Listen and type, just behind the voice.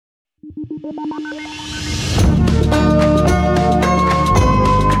Hello,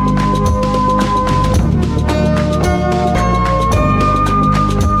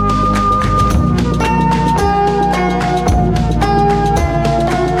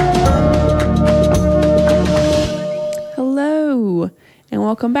 and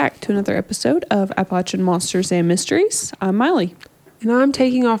welcome back to another episode of Appalachian Monsters and Mysteries. I'm Miley. And I'm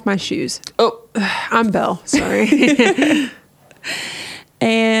taking off my shoes. Oh, I'm Belle. Sorry.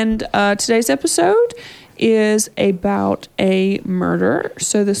 And today's episode is about a murder.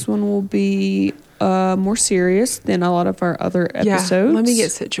 So this one will be more serious than a lot of our other episodes. Yeah, let me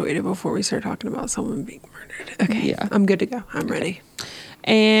get situated before we start talking about someone being murdered. Okay, Yeah. I'm good to go. I'm ready.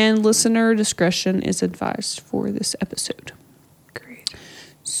 And listener discretion is advised for this episode. Great.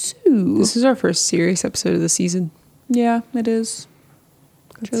 So, This is our first serious episode of the season. yeah, it is.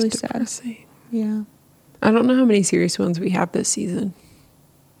 It's That's really depressing. sad. Yeah. I don't know how many serious ones we have this season.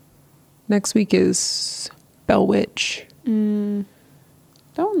 Next week is Bell Witch. That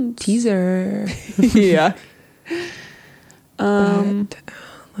one's... Teaser. yeah. But,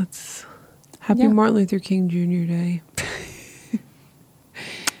 let's... Happy Yeah. Martin Luther King Jr. Day.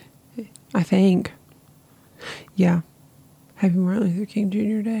 I think. Yeah. Happy Martin Luther King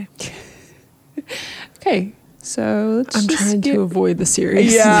Jr. Day. Okay. So let's I'm just trying get... to avoid the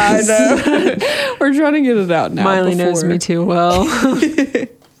seriousness. Yeah, I know. We're trying to get it out now. Miley knows me too well.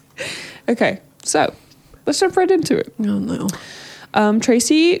 Okay, so let's jump right into it. Oh, no.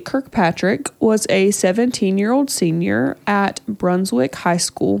 Tracy Kirkpatrick was a 17-year-old senior at Brunswick High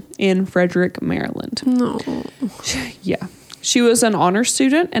School in Frederick, Maryland. No. Yeah. She was an honor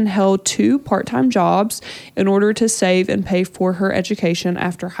student and held 2 part-time jobs in order to save and pay for her education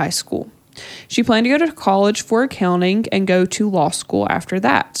after high school. She planned to go to college for accounting and go to law school after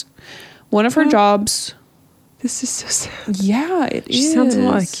that. One of her jobs... This is so sad. Yeah, it is. She sounds a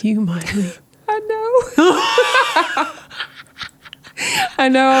lot like you, Miley. I know. I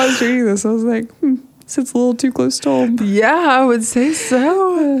know. I was reading this. I was like, sits a little too close to home. Yeah, I would say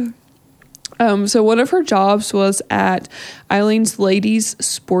so. So one of her jobs was at Eileen's Ladies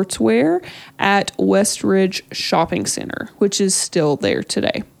Sportswear at Westridge Shopping Center, which is still there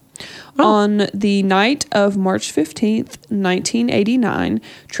today. Oh. On the night of March 15th, 1989,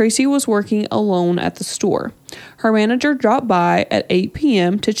 Tracy was working alone at the store. Her manager dropped by at 8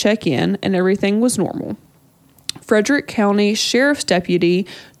 p.m. to check in, and everything was normal. Frederick County Sheriff's Deputy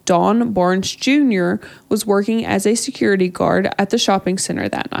Don Barnes Jr. was working as a security guard at the shopping center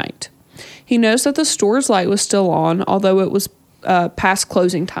that night. He noticed that the store's light was still on, although it was past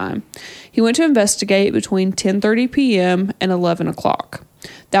closing time. He went to investigate between 10:30 p.m. and 11 o'clock.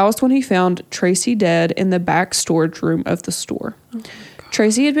 That was when he found Tracy dead in the back storage room of the store. Oh,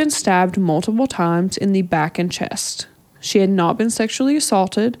 Tracy had been stabbed multiple times in the back and chest. She had not been sexually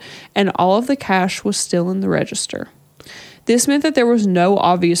assaulted, and all of the cash was still in the register. This meant that there was no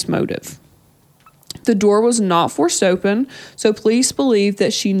obvious motive. The door was not forced open, so police believed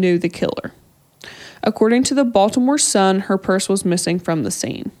that she knew the killer. According to the Baltimore Sun, her purse was missing from the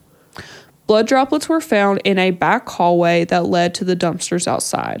scene. Blood droplets were found in a back hallway that led to the dumpsters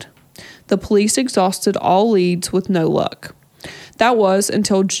outside. The police exhausted all leads with no luck. That was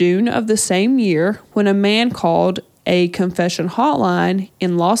until June of the same year when a man called a confession hotline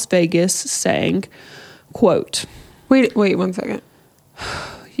in Las Vegas saying, quote, Wait 1 second.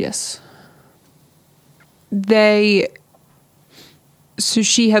 Yes. So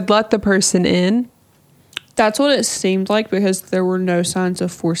she had let the person in? That's what it seemed like because there were no signs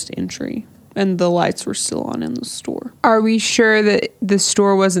of forced entry and the lights were still on in the store. Are we sure that the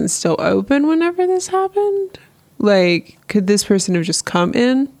store wasn't still open whenever this happened? Like, could this person have just come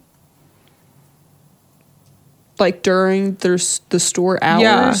in? Like during the store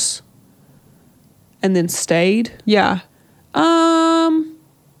hours? Yeah. And then stayed? Yeah. Let's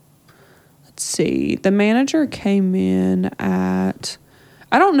see. The manager came in at...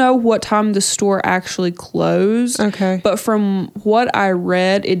 I don't know what time the store actually closed. Okay. But from what I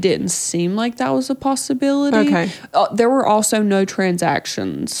read, it didn't seem like that was a possibility. Okay. There were also no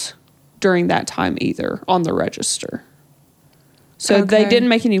transactions during that time either on the register. So they didn't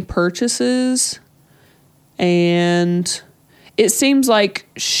make any purchases. And it seems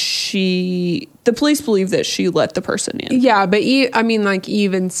like the police believe that she let the person in. Yeah, but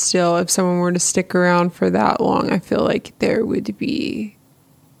even still, if someone were to stick around for that long, I feel like there would be...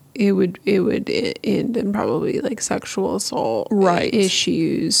 It would end in probably like sexual assault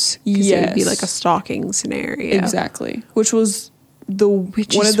issues. Yes, it would be like a stalking scenario. Exactly, which was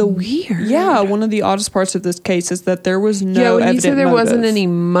weird. Yeah, one of the oddest parts of this case is that there was no evident you said there motive. wasn't any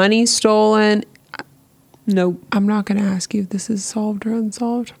money stolen. Nope. I'm not going to ask you if this is solved or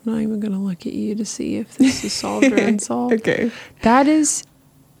unsolved. I'm not even going to look at you to see if this is solved or unsolved. Okay. That is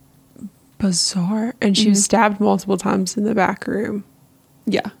bizarre. And she was stabbed multiple times in the back room.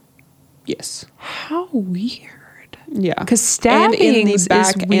 Yeah. Yes. How weird. Yeah. Because stabbing in the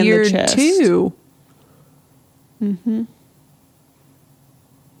back is weird and the chest. Too. Mm-hmm.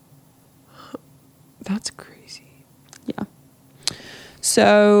 That's crazy. Yeah.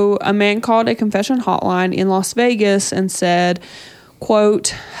 So a man called a confession hotline in Las Vegas and said,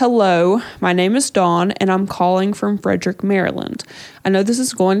 quote, "Hello, my name is Dawn and I'm calling from Frederick, Maryland. I know this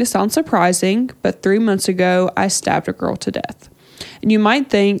is going to sound surprising, but 3 months ago I stabbed a girl to death. And you might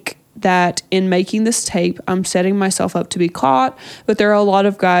think that in making this tape, I'm setting myself up to be caught, but there are a lot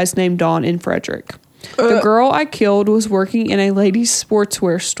of guys named Dawn in Frederick. The girl I killed was working in a ladies'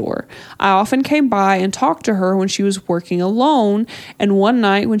 sportswear store. I often came by and talked to her when she was working alone, and one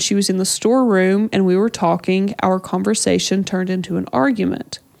night when she was in the storeroom and we were talking, our conversation turned into an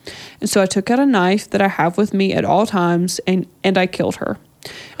argument. And so I took out a knife that I have with me at all times and I killed her.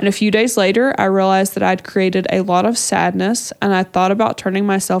 And a few days later, I realized that I'd created a lot of sadness and I thought about turning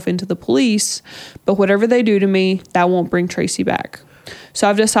myself into the police, but whatever they do to me, that won't bring Tracy back. So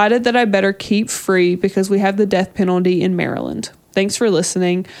I've decided that I better keep free because we have the death penalty in Maryland. Thanks for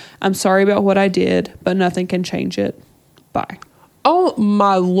listening. I'm sorry about what I did, but nothing can change it. Bye." Oh,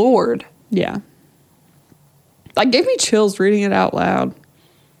 my Lord. Yeah. That gave me chills reading it out loud.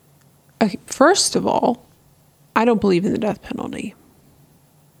 Okay, first of all, I don't believe in the death penalty.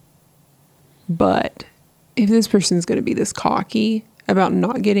 But if this person's going to be this cocky about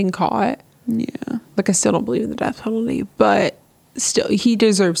not getting caught, yeah, like I still don't believe in the death penalty, but still he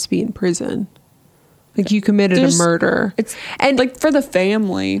deserves to be in prison. Like you committed a murder. It's and like for the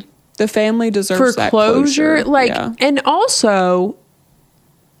family deserves for that closure. Like, yeah. And also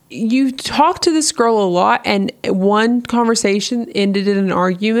you talk to this girl a lot and one conversation ended in an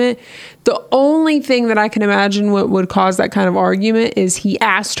argument. The only thing that I can imagine what would cause that kind of argument is he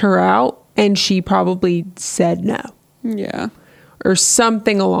asked her out and she probably said no. Yeah. Or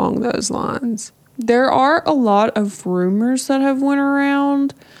something along those lines. There are a lot of rumors that have went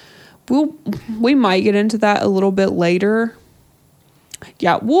around. We might get into that a little bit later.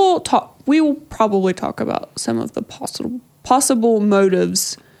 Yeah, we will probably talk about some of the possible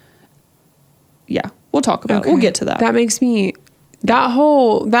motives. Yeah, we'll talk about it. We'll get to that. That makes me that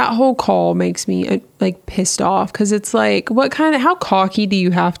whole call makes me like pissed off because it's like how cocky do you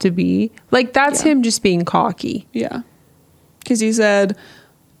have to be? Like that's him just being cocky. Yeah. Because he said,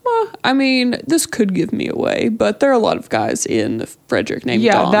 well, I mean, this could give me away, but there are a lot of guys in Frederick named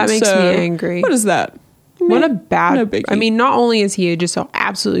Dawn. Yeah, that makes me angry. What is that? What a bad... No biggie. I mean, not only is he just an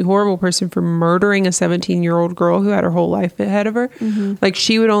absolutely horrible person for murdering a 17-year-old girl who had her whole life ahead of her, like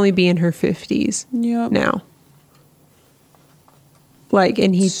she would only be in her 50s now. Like,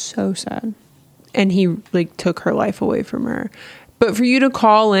 and he's so sad. And he like took her life away from her. But for you to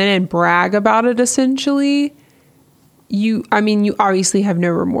call in and brag about it, essentially... You obviously have no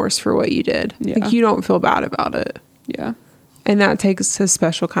remorse for what you did. Yeah. Like, you don't feel bad about it. Yeah. And that takes a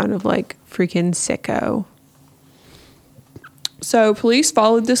special kind of, like, freaking sicko. So, police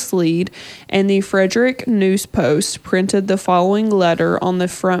followed this lead, and the Frederick News Post printed the following letter on the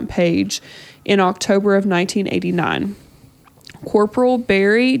front page in October of 1989. Corporal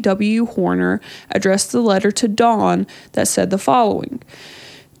Barry W. Horner addressed the letter to Dawn that said the following.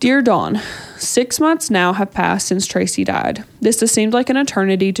 Dear Dawn, 6 months now have passed since Tracy died. This has seemed like an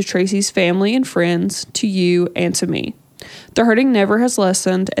eternity to Tracy's family and friends, to you, and to me. The hurting never has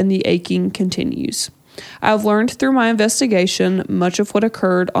lessened, and the aching continues. I have learned through my investigation much of what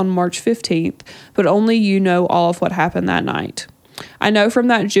occurred on March 15th, but only you know all of what happened that night. I know from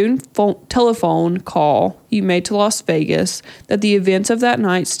that June telephone call you made to Las Vegas that the events of that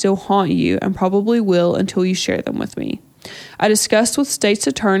night still haunt you and probably will until you share them with me. I discussed with State's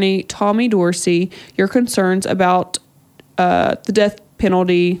Attorney Tommy Dorsey your concerns about the death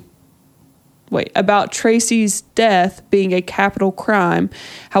penalty. About Tracy's death being a capital crime.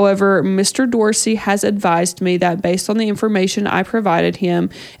 However, Mr. Dorsey has advised me that based on the information I provided him,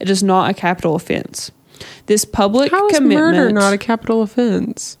 it is not a capital offense. This public commitment... How is murder not a capital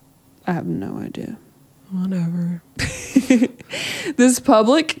offense? I have no idea. Whatever. This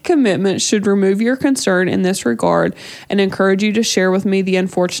public commitment should remove your concern in this regard and encourage you to share with me the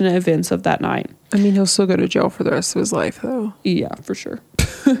unfortunate events of that night. I mean, he'll still go to jail for the rest of his life, though. Yeah, for sure.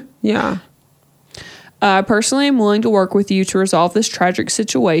 Yeah. I personally am willing to work with you to resolve this tragic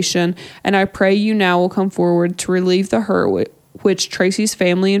situation, and I pray you now will come forward to relieve the hurt which Tracy's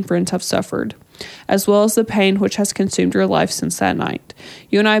family and friends have suffered. as well as the pain which has consumed your life since that night.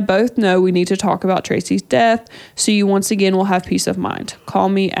 You and I both know we need to talk about Tracy's death, so you once again will have peace of mind. Call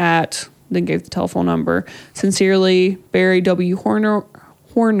me at, then gave the telephone number. Sincerely, Barry W.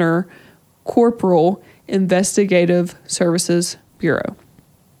 Horner, Corporal, Investigative Services Bureau.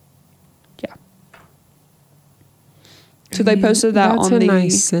 Yeah. So they posted that on the... That's a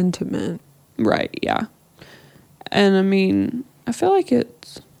nice sentiment. Right, yeah. And I mean, I feel like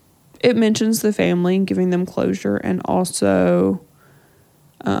it mentions the family and giving them closure, and also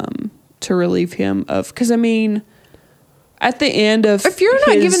to relieve him of... Because, I mean, at the end of if you're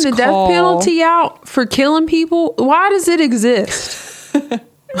not giving the death penalty out for killing people, why does it exist?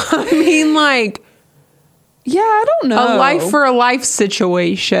 I mean, like... Yeah, I don't know. A life for a life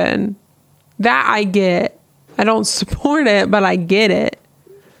situation. That I get. I don't support it, but I get it.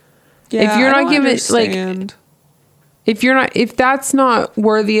 Yeah, if you're not giving understand. If that's not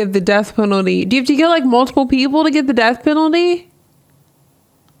worthy of the death penalty, do you have to kill like multiple people to get the death penalty?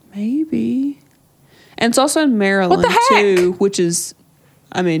 Maybe. And it's also in Maryland too, which is,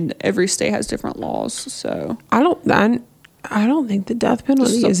 I mean, every state has different laws, so I don't think the death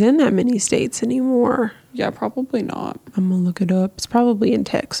penalty is in that many states anymore. Yeah, probably not. I'm gonna look it up. It's probably in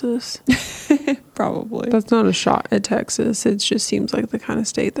Texas. Probably. That's not a shot at Texas. It just seems like the kind of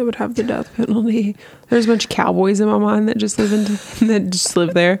state that would have the death penalty. There's a bunch of cowboys in my mind that just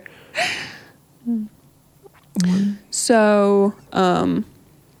live there. So,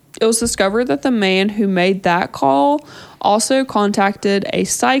 it was discovered that the man who made that call also contacted a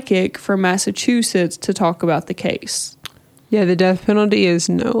psychic from Massachusetts to talk about the case. Yeah, the death penalty is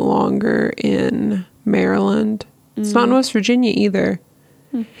no longer in Maryland. It's not in West Virginia either.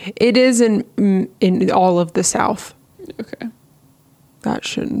 It is in all of the South. Okay. That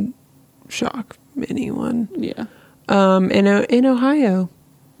shouldn't shock anyone. Yeah. In Ohio.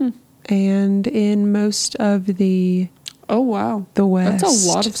 And in most of the... Oh, wow. The West. That's a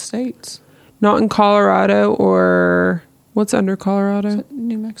lot of states. Not in Colorado or... What's under Colorado?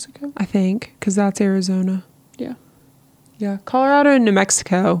 New Mexico? I think, because that's Arizona. Yeah. Yeah, Colorado and New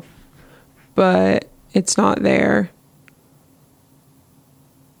Mexico, but it's not there.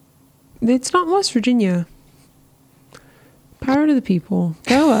 It's not West Virginia. Power to the people.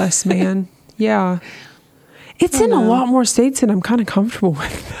 Go us, man. Yeah. It's in a lot more states than I'm kind of comfortable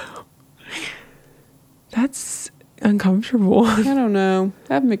with, though. That's uncomfortable. I don't know.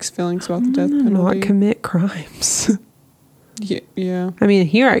 I have mixed feelings about the death penalty. Not commit crimes. Yeah. I mean,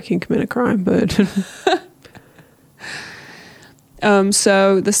 here I can commit a crime, but...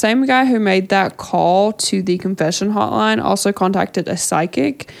 So the same guy who made that call to the confession hotline also contacted a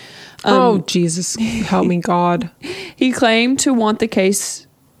psychic. Oh, Jesus. Help me, God. He claimed to want the case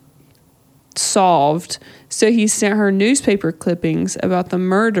solved, so he sent her newspaper clippings about the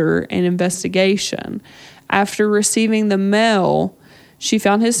murder and investigation. After receiving the mail, she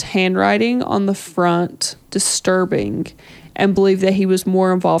found his handwriting on the front disturbing and believed that he was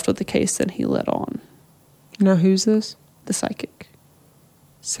more involved with the case than he let on. Now, who's this? The psychic.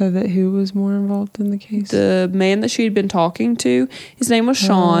 So that who was more involved in the case? The man that she had been talking to. His name was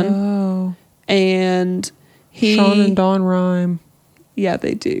Sean. Oh. And he... Sean and Dawn rhyme. Yeah,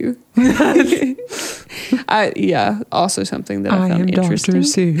 they do. Also something that I found interesting. Dr.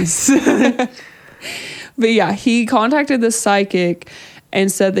 Seuss. But yeah, he contacted the psychic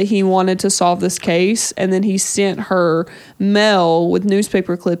and said that he wanted to solve this case. And then he sent her mail with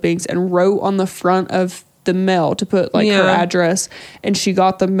newspaper clippings and wrote on the front of the mail to put her address. And she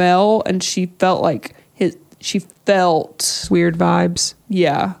got the mail and she felt like she felt weird vibes.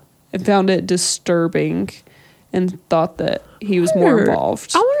 Yeah. And found it disturbing and thought that he was more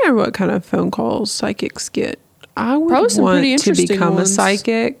involved. I wonder what kind of phone calls psychics get. I would probably some want pretty interesting to become ones. A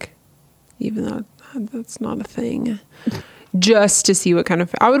psychic, even though that's not a thing. Just to see what kind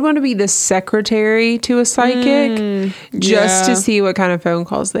of... I would want to be the secretary to a psychic just to see what kind of phone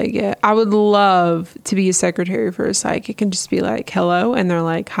calls they get. I would love to be a secretary for a psychic and just be like, hello. And they're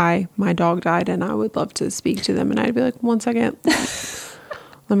like, hi, my dog died and I would love to speak to them. And I'd be like, 1 second.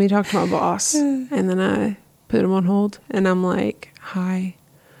 Let me talk to my boss. And then I put him on hold. And I'm like, hi,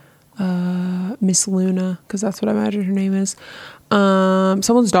 Miss Luna. Because that's what I imagine her name is.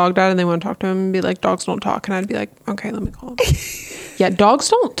 Someone's dog died and they want to talk to him and be like, dogs don't talk. And I'd be like, okay, let me call him. Yeah, dogs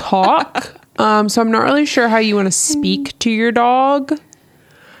don't talk. So I'm not really sure how you want to speak to your dog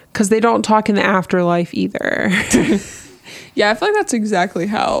because they don't talk in the afterlife either. Yeah, I feel like that's exactly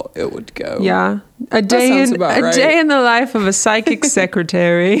how it would go. Yeah. A day in the life of a psychic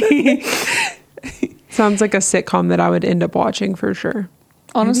secretary. Sounds like a sitcom that I would end up watching for sure.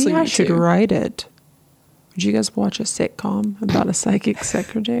 Honestly, maybe I should write it. Would you guys watch a sitcom about a psychic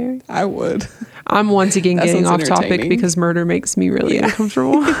secretary? I would. I'm once again getting off topic because murder makes me really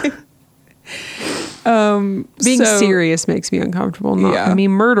uncomfortable. Being serious makes me uncomfortable. I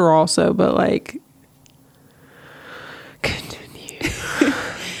mean, murder also, but like, continue.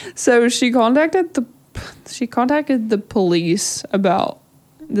 So she contacted the police about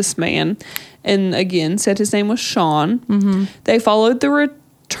this man, and again said his name was Sean. Mm-hmm. They followed the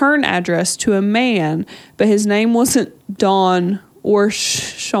return address to a man, but his name wasn't Don or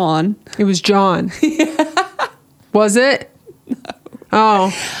Sean. It was John. Was it? No.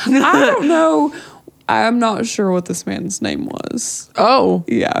 Oh. I don't know. I'm not sure what this man's name was. Oh.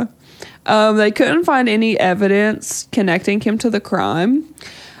 Yeah. They couldn't find any evidence connecting him to the crime.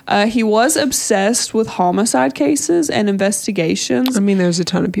 He was obsessed with homicide cases and investigations. I mean, there's a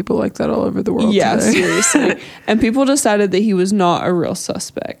ton of people like that all over the world. Yeah, today. seriously. And people decided that he was not a real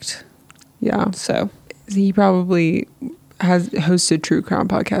suspect. Yeah. So he probably has hosted true crime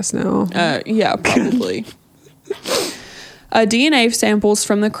podcasts now. Yeah, probably. DNA samples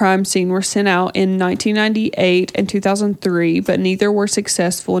from the crime scene were sent out in 1998 and 2003, but neither were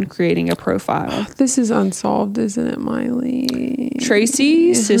successful in creating a profile. This is unsolved, isn't it, Miley?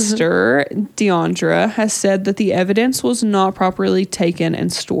 Tracy's sister, Deandra, has said that the evidence was not properly taken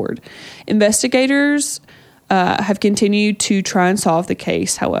and stored. Investigators have continued to try and solve the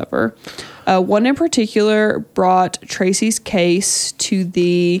case, however. One in particular brought Tracy's case to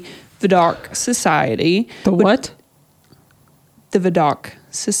the Vidocq Society. The what? The Vidocq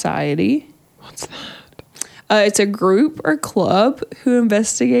Society. What's that? It's a group or club who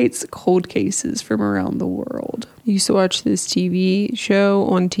investigates cold cases from around the world. I used to watch this TV show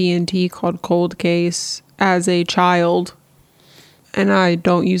on TNT called Cold Case as a child. And I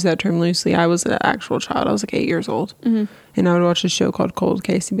don't use that term loosely. I was an actual child. I was like 8 years old. Mm-hmm. And I would watch a show called Cold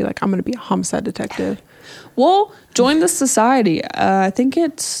Case and be like, I'm going to be a homicide detective. Well, join the society. I think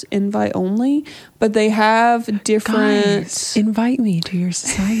it's invite only, but they have different... Guys, invite me to your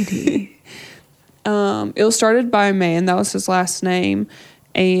society. It was started by a man. That was his last name.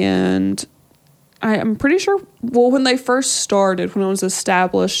 And I'm pretty sure... Well, when they first started, when it was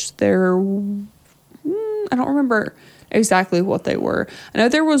established, I don't remember exactly what they were. I know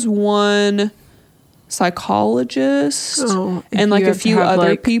there was one psychologist and like a few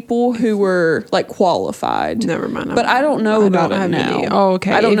other people who were like qualified. Never mind. But I don't know about it now. Any. Oh,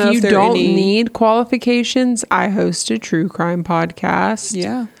 okay. I don't know if you don't need qualifications, I host a true crime podcast.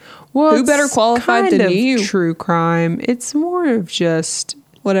 Yeah. Well, who better qualified than you? True crime. It's more of just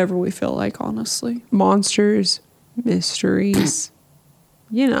whatever we feel like, honestly. Monsters, mysteries,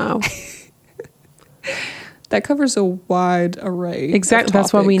 you know. That covers a wide array. Exactly.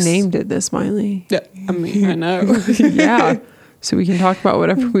 That's why we named it this, Miley. Yeah. I mean, I know. Yeah. So we can talk about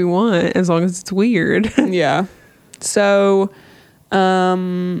whatever we want as long as it's weird. Yeah. So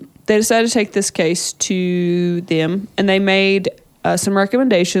they decided to take this case to them, and they made some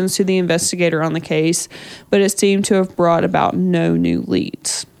recommendations to the investigator on the case, but it seemed to have brought about no new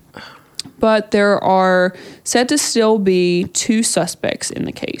leads. But there are said to still be 2 suspects in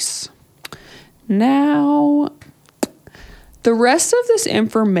the case. Now, the rest of this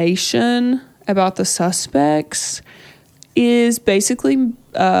information about the suspects is basically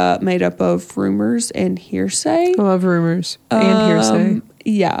made up of rumors and hearsay. I love rumors and hearsay.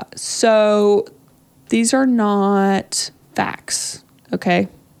 Yeah. So these are not facts, okay?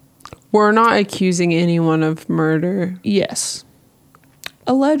 We're not accusing anyone of murder. Yes.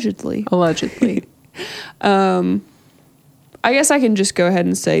 Allegedly. I guess I can just go ahead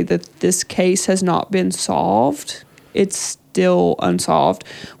and say that this case has not been solved. It's still unsolved,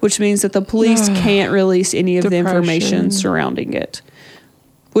 which means that the police can't release any of the information surrounding it.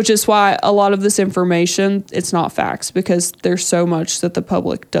 Which is why a lot of this information, it's not facts, because there's so much that the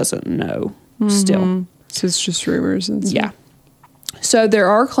public doesn't know still. So it's just rumors and stuff. Yeah. So there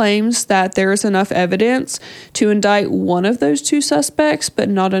are claims that there is enough evidence to indict one of those 2 suspects, but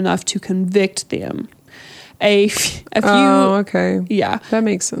not enough to convict them. A few. Oh, okay. Yeah. That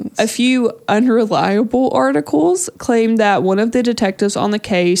makes sense. A few unreliable articles claim that one of the detectives on the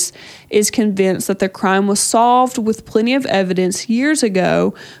case is convinced that the crime was solved with plenty of evidence years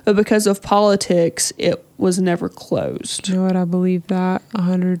ago, but because of politics, it was never closed. You know what? I believe that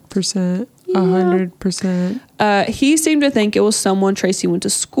 100%. 100%. He seemed to think it was someone Tracy went to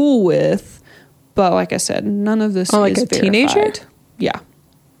school with, but like I said, none of this is like a verified. Teenager? Yeah.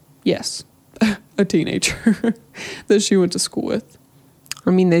 Yes. A teenager that she went to school with. I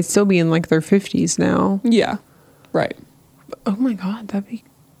mean, they'd still be in like their 50s now. Yeah. Right. Oh my God, that'd be...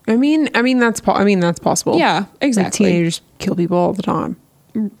 I mean that's possible. Yeah, exactly. Like teenagers kill people all the time.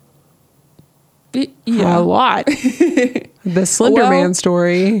 Yeah. A lot. The Slender Man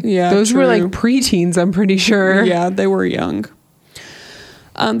story. Yeah, those were like preteens, I'm pretty sure. Yeah, they were young.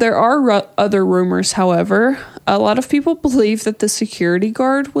 There are other rumors, however. A lot of people believe that the security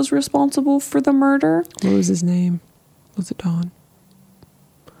guard was responsible for the murder. What was his name? Was it Don?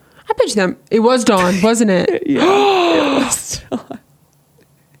 I bet you it was Don, wasn't it? Yeah, it was Don.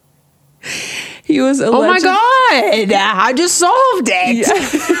 He was alleged. Oh my God! I just solved it.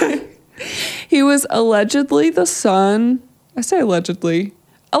 Yeah. He was allegedly the son. I say allegedly.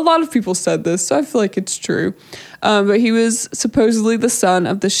 A lot of people said this, so I feel like it's true. But he was supposedly the son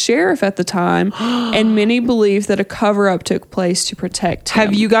of the sheriff at the time, and many believe that a cover-up took place to protect him.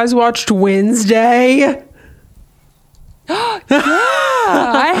 Have you guys watched Wednesday? Yeah,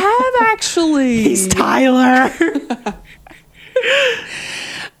 I have actually. He's Tyler.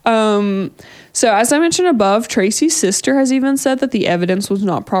 So as I mentioned above, Tracy's sister has even said that the evidence was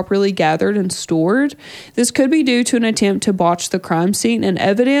not properly gathered and stored. This could be due to an attempt to botch the crime scene and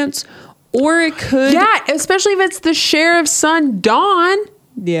evidence, or it could... Yeah, especially if it's the sheriff's son, Don.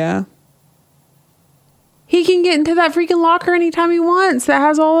 Yeah. He can get into that freaking locker anytime he wants that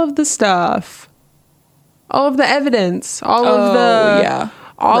has all of the stuff. All of the evidence. All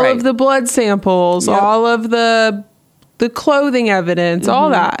of the blood samples. Yep. All of the clothing evidence,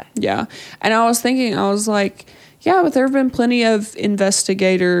 all that. Yeah. And I was thinking, I was like, yeah, but there have been plenty of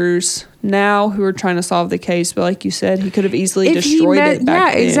investigators now who are trying to solve the case. But like you said, he could have easily destroyed it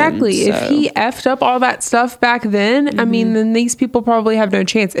back then. Yeah, exactly. So. If he effed up all that stuff back then, I mean, then these people probably have no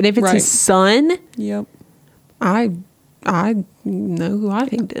chance. And if it's his son, yep, I know who I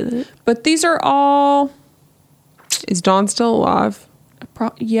think did it. But these are all... Is Don still alive?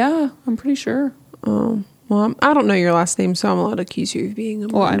 Yeah, I'm pretty sure. Well, I don't know your last name, so I'm allowed to accuse you of being a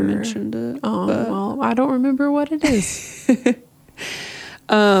murderer. Well, I mentioned it. Well, I don't remember what it is.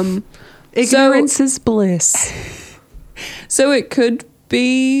 Ignorance is bliss. So it could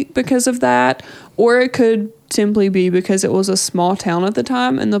be because of that, or it could simply be because it was a small town at the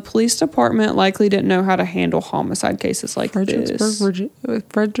time, and the police department likely didn't know how to handle homicide cases like this.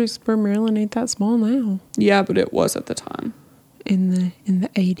 Fredericksburg, Maryland ain't that small now. Yeah, but it was at the time. In the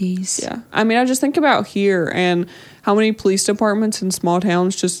 80s. Yeah. I mean, I just think about here and how many police departments in small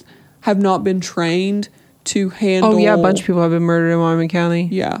towns just have not been trained to handle... Oh, yeah, a bunch of people have been murdered in Wyoming County.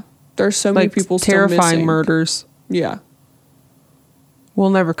 Yeah. There's so many people still terrifying missing. Murders. Yeah.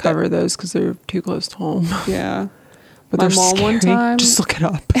 We'll never cover those because they're too close to home. Yeah. But my they're mom scary. one time... Just look it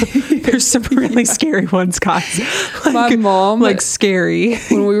up. There's some really scary ones, guys. My mom... scary.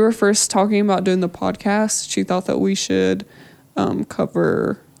 When we were first talking about doing the podcast, she thought that we should...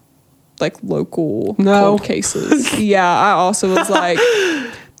 cover local cold cases. Yeah, I also was like,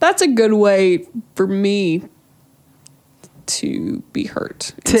 that's a good way for me to be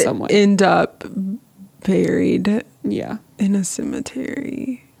hurt in some way. End up buried in a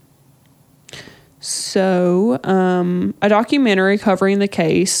cemetery. So, a documentary covering the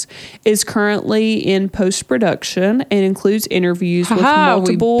case is currently in post-production and includes interviews with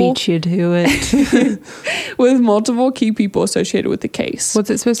multiple... We beat you to it. with multiple key people associated with the case. What's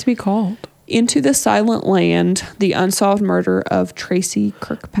it supposed to be called? Into the Silent Land, the unsolved murder of Tracy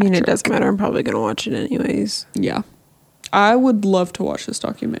Kirkpatrick. I mean, it doesn't matter. I'm probably going to watch it anyways. Yeah. I would love to watch this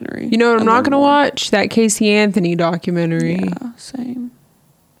documentary. You know what I'm not going to watch? That Casey Anthony documentary. Yeah, same.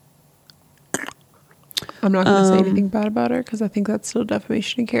 I'm not going to say anything bad about her because I think that's still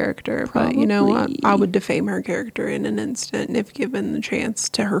defamation of character. Probably. But you know what? I would defame her character in an instant if given the chance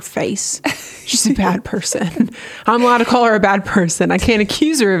to her face. She's a bad person. I'm allowed to call her a bad person. I can't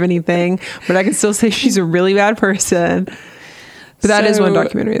accuse her of anything, but I can still say she's a really bad person. But that is one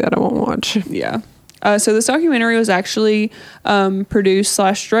documentary that I won't watch. Yeah. So this documentary was actually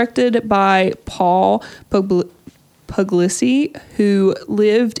produced/directed by Paul Puglisi, who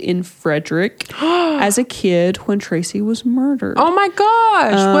lived in Frederick as a kid when Tracy was murdered. Oh my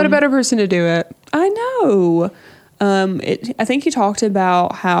gosh! What a better person to do it. I know. I think he talked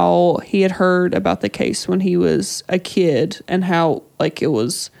about how he had heard about the case when he was a kid and how it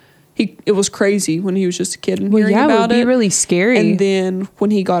was crazy when he was just a kid and hearing about it. It would be really scary. And then when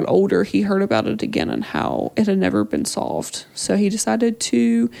he got older, he heard about it again and how it had never been solved. So he decided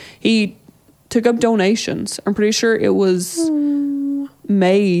he took up donations. I'm pretty sure it was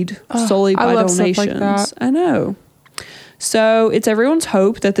made solely by donations. Stuff like that. I know. So it's everyone's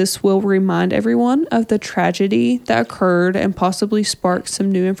hope that this will remind everyone of the tragedy that occurred and possibly spark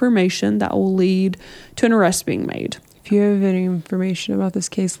some new information that will lead to an arrest being made. If you have any information about this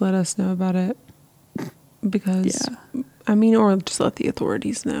case, let us know about it. Because, or just let the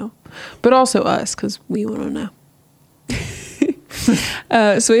authorities know. But also us, because we want to know.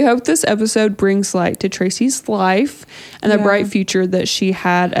 So we hope this episode brings light to Tracy's life and the bright future that she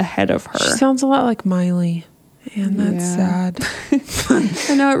had ahead of her. She sounds a lot like Miley. And that's sad.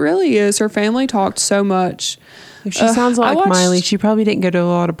 I know, it really is. Her family talked so much. If she sounds a lot like Miley, she probably didn't go to a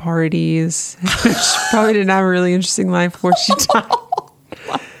lot of parties. She probably didn't have a really interesting life before she died.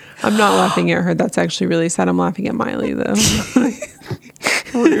 I'm not laughing at her. That's actually really sad. I'm laughing at Miley, though.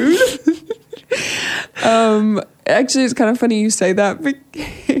 Rude. Actually, it's kind of funny you say that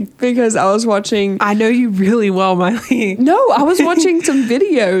because I was watching... I know you really well, Miley. No, I was watching some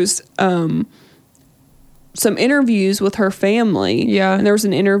videos, some interviews with her family. Yeah. And there was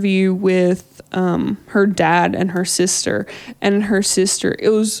an interview with her dad and her sister. And her sister, it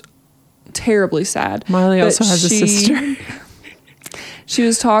was terribly sad. Miley also has a sister. She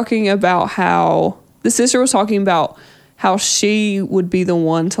was talking about how... The sister was talking about how she would be the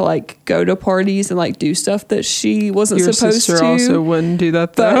one to like go to parties and like do stuff that she wasn't supposed to. Your sister also wouldn't do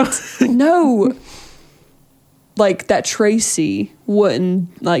that though. But no, like that Tracy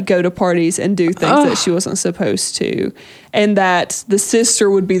wouldn't like go to parties and do things that she wasn't supposed to, and that the sister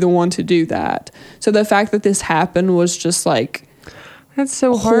would be the one to do that. So the fact that this happened was just like, that's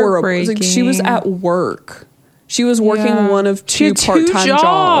so horrible. Heartbreaking. Like, she was at work. She was working one of two part-time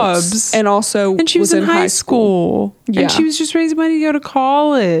jobs. And also and she was in high school. Yeah. And she was just raising money to go to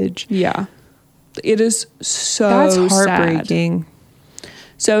college. Yeah. It is so That's heartbreaking. Sad.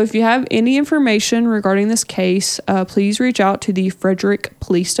 So if you have any information regarding this case, please reach out to the Frederick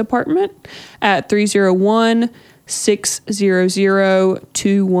Police Department at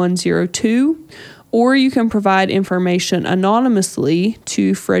 301-600-2102. Or you can provide information anonymously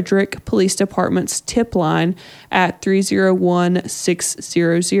to Frederick Police Department's tip line at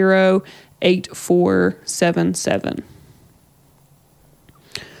 301-600-8477.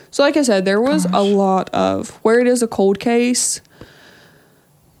 So like I said, there was a lot of, where it is a cold case,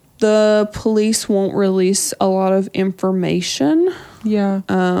 the police won't release a lot of information. Yeah.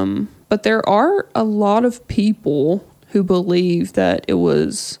 But there are a lot of people who believe that it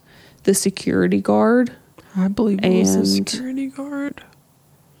was the security guard. I believe it was the security guard.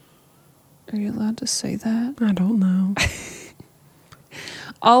 Are you allowed to say that? I don't know.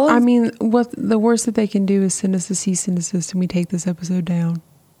 I mean, what the worst that they can do is send us a cease and desist and we take this episode down.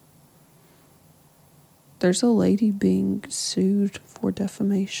 There's a lady being sued for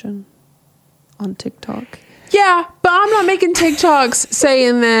defamation on TikTok. Yeah, but I'm not making TikToks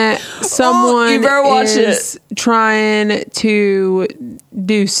saying that someone is trying to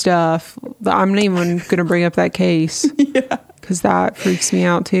do stuff. I'm not even going to bring up that case. Yeah. Because that freaks me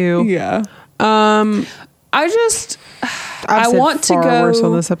out too. Yeah. I want to go worse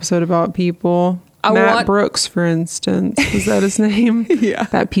on this episode about people. Matt Brooks, for instance. Was that his name? Yeah.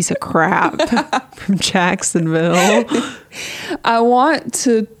 That piece of crap from Jacksonville. I want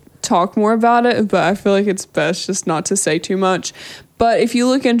to talk more about it, but I feel like it's best just not to say too much. But if you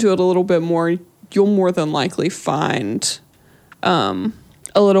look into it a little bit more, you'll more than likely find a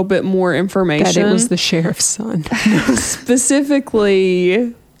little bit more information. That it was the sheriff's son.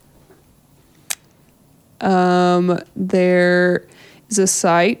 Specifically, there is a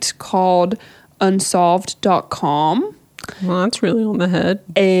site called unsolved.com. Well, that's really on the head.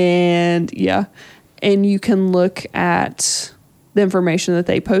 And yeah, and you can look at the information that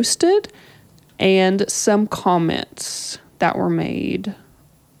they posted and some comments that were made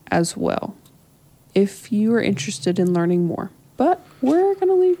as well, if you are interested in learning more. But we're going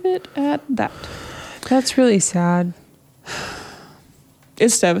to leave it at that. That's really sad.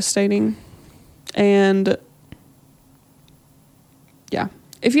 It's devastating. And yeah,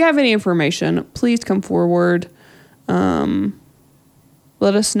 if you have any information, please come forward.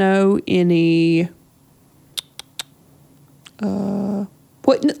 Let us know any...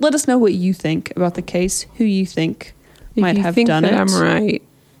 let us know what you think about the case, who you think might have done it. If you think that I'm right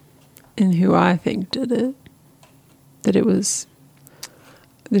and who I think did it, that it was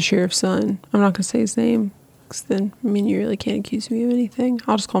the sheriff's son. I'm not going to say his name because then, I mean, you really can't accuse me of anything.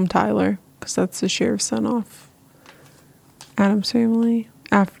 I'll just call him Tyler because that's the sheriff's son off Addams Family.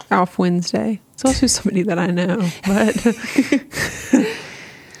 Alf Wednesday. It's also somebody that I know, but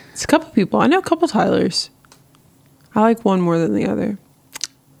it's a couple people. I know a couple Tylers. I like one more than the other.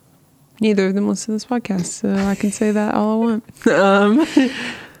 Neither of them listen to this podcast, so I can say that all I want.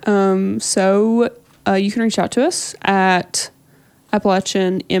 So you can reach out to us at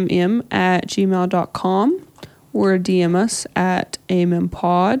appalachianmm@gmail.com or DM us at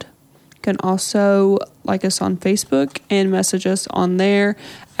AMMPod. You can also like us on Facebook and message us on there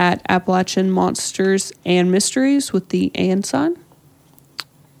at Appalachian Monsters and Mysteries with the and sign.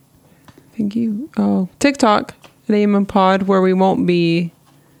 Thank you. Oh, TikTok AMN Pod, where we won't be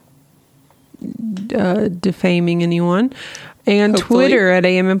defaming anyone. And hopefully. Twitter at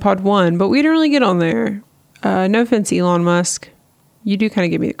AMN Pod 1. But we don't really get on there. No offense, Elon Musk. You do kind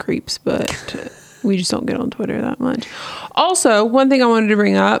of give me the creeps, but we just don't get on Twitter that much. Also, one thing I wanted to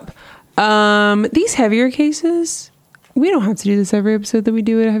bring up. These heavier cases, we don't have to do this every episode that we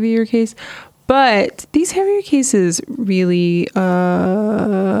do a heavier case, but these heavier cases really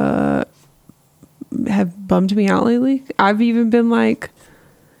have bummed me out lately. I've even been like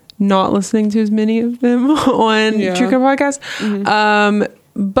not listening to as many of them on True Crime Podcast. Mm-hmm.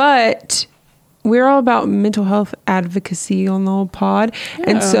 But we're all about mental health advocacy on the whole pod.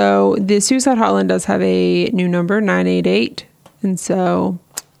 Yeah. And so the suicide hotline does have a new number, 988. And so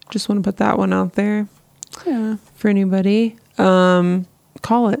just want to put that one out there for anybody.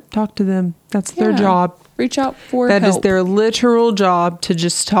 Call it. Talk to them. That's their job. Reach out for help. That is their literal job, to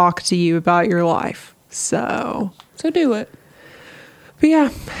just talk to you about your life. So do it. But yeah,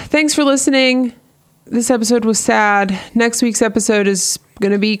 thanks for listening. This episode was sad. Next week's episode is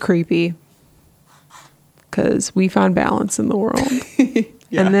going to be creepy, because we found balance in the world.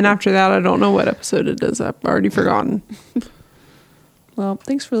 And then after that, I don't know what episode it is. I've already forgotten. Well,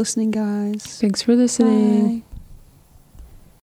 thanks for listening, guys. Thanks for listening. Bye.